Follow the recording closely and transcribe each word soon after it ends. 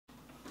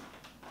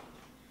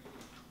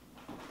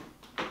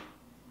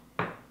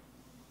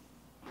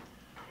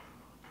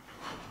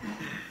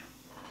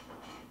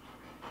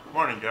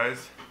Morning,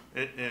 guys.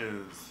 It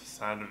is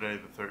Saturday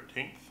the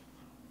 13th.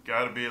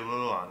 Gotta be a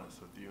little honest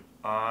with you.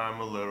 I'm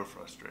a little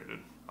frustrated.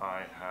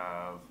 I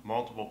have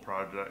multiple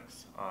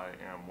projects I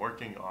am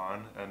working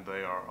on, and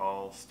they are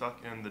all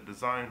stuck in the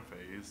design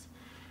phase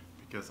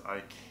because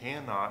I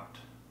cannot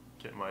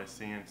get my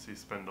CNC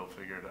spindle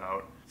figured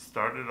out.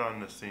 Started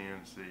on the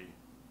CNC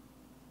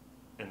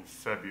in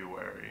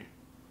February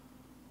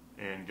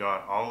and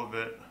got all of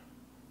it,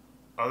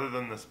 other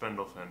than the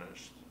spindle,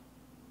 finished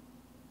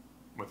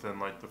within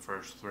like the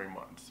first 3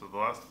 months. So the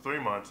last 3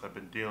 months I've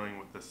been dealing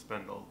with this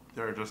spindle.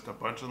 There are just a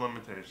bunch of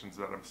limitations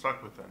that I'm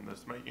stuck within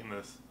that's making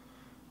this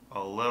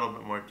a little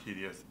bit more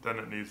tedious than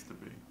it needs to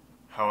be.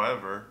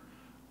 However,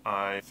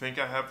 I think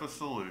I have a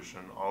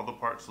solution. All the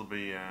parts will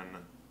be in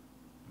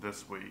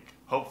this week.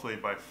 Hopefully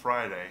by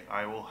Friday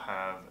I will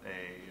have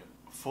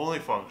a fully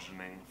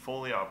functioning,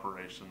 fully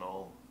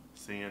operational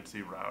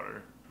CNC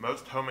router.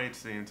 Most homemade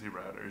CNC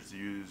routers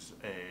use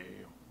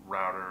a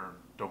router,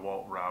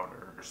 DeWalt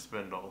router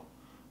spindle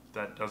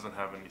that doesn't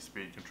have any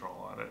speed control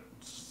on it.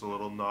 It's just a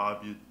little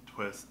knob you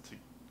twist to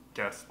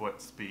guess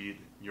what speed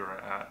you're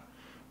at.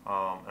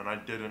 And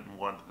I didn't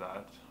want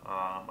that.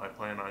 I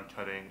plan on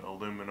cutting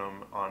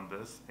aluminum on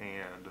this,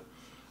 and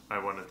I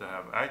wanted to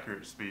have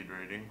accurate speed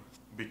reading.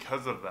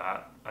 Because of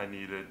that, I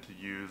needed to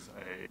use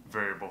a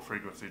variable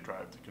frequency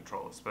drive to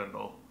control a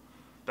spindle.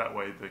 That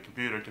way the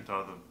computer can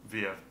tell the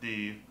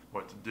VFD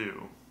what to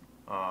do.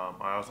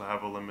 I also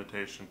have a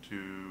limitation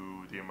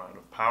to the amount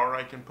of power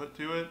I can put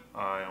to it.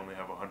 I only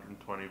have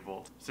 120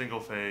 volts single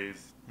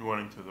phase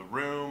running to the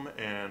room,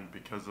 and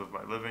because of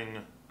my living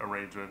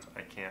arrangements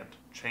I can't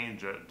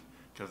change it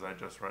because I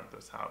just rent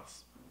this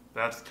house.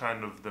 That's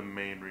kind of the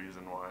main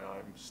reason why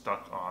I'm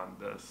stuck on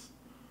this.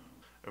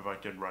 If I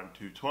could run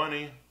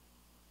 220,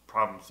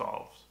 problem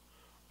solved.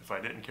 If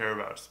I didn't care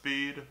about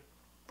speed,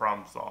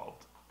 problem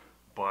solved.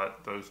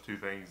 But those two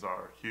things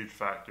are huge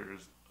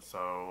factors,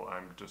 so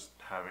I'm just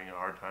having a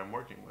hard time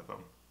working with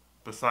them.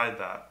 Beside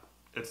that,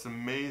 it's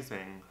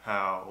amazing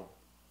how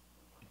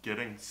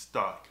getting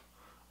stuck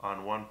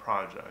on one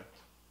project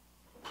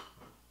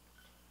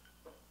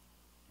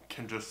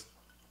can just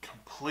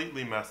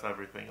completely mess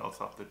everything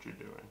else up that you're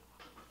doing.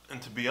 And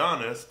to be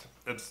honest,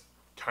 it's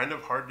kind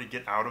of hard to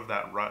get out of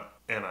that rut.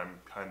 And I'm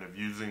kind of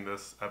using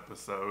this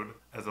episode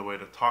as a way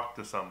to talk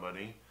to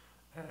somebody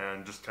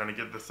and just kind of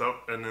get this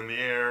up and in the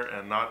air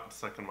and not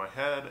stuck in my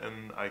head,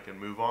 and I can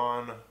move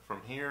on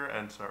from here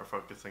and start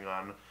focusing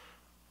on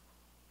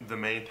the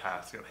main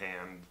task at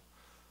hand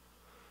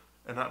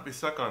and not be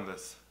stuck on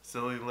this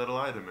silly little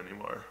item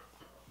anymore.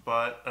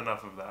 But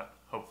enough of that.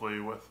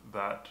 Hopefully with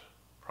that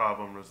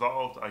problem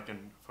resolved, I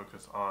can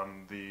focus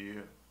on the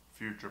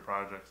future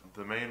projects.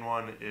 The main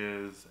one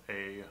is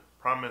a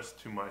promise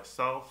to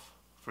myself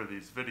for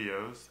these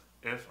videos.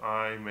 If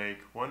I make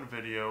one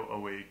video a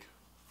week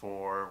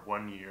for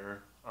 1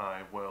 year,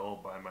 I will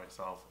buy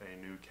myself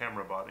a new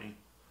camera body.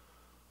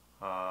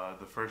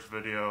 The first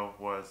video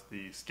was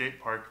the skate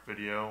park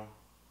video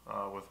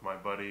with my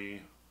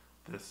buddy.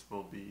 This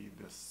will be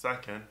the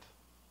second.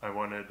 I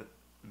wanted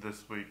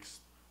this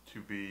week's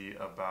to be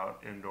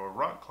about indoor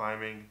rock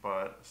climbing,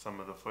 but some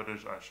of the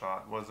footage I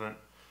shot wasn't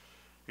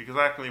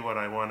exactly what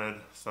I wanted,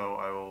 so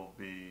I will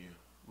be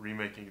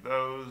remaking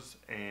those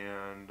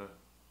and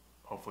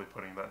hopefully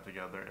putting that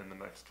together in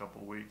the next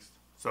couple weeks.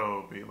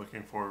 So be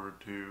looking forward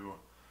to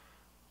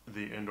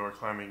the indoor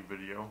climbing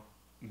video.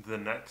 The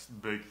next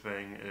big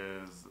thing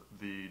is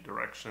the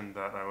direction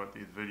that I want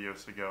these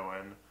videos to go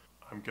in.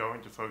 I'm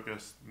going to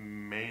focus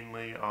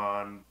mainly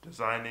on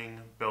designing,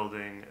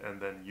 building,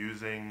 and then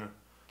using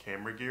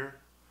camera gear.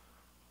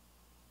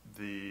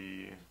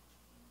 The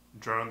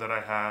drone that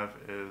I have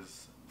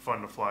is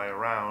fun to fly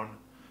around,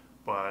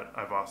 but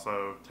I've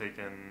also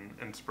taken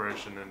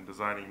inspiration in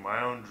designing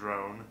my own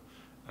drone,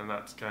 and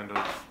that's kind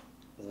of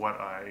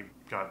what I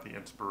got the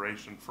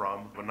inspiration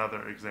from.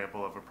 Another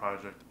example of a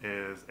project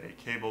is a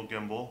cable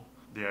gimbal.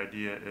 The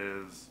idea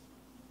is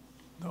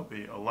there'll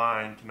be a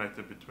line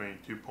connected between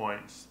 2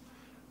 points,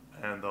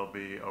 and there'll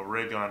be a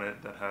rig on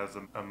it that has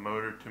a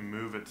motor to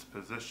move its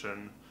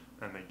position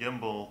and a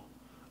gimbal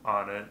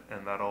on it,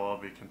 and that'll all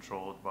be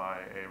controlled by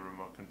a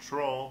remote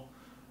control.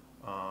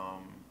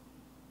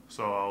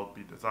 So I'll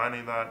be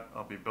designing that,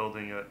 I'll be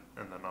building it,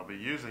 and then I'll be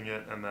using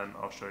it, and then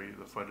I'll show you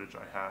the footage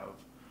I have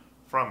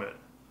from it.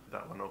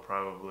 That one will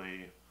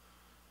probably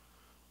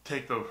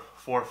take the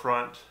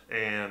forefront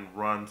and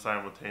run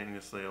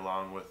simultaneously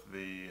along with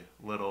the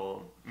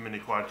little mini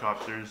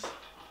quadcopters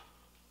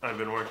I've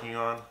been working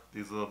on,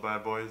 these little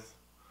bad boys.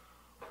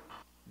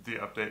 The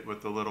update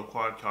with the little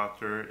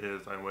quadcopter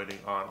is I'm waiting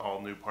on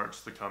all new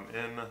parts to come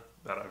in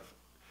that I've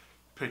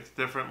picked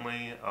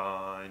differently.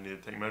 I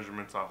need to take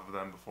measurements off of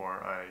them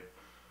before I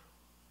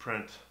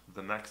print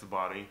the next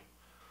body.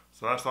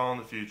 So that's all in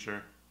the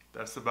future.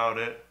 That's about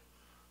it.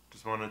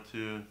 Just wanted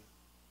to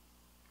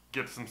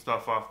get some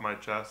stuff off my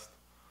chest.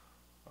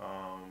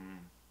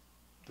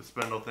 The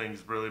spindle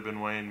thing's really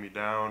been weighing me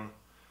down.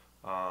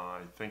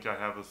 I think I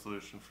have a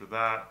solution for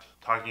that.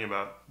 Talking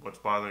about what's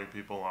bothering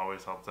people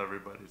always helps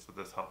everybody, so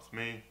this helps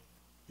me.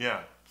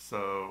 Yeah,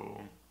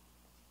 so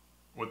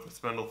with the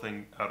spindle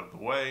thing out of the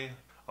way,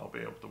 I'll be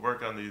able to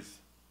work on these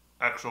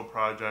actual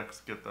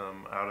projects, get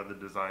them out of the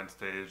design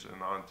stage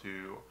and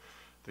onto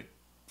the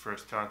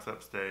first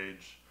concept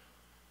stage,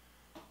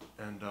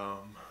 and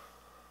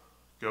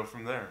go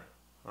from there.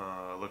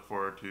 Look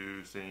forward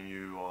to seeing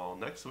you all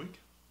next week.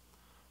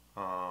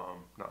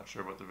 Not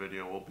sure what the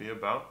video will be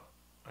about.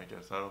 I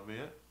guess that'll be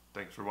it.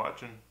 Thanks for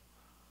watching.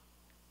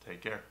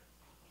 Take care.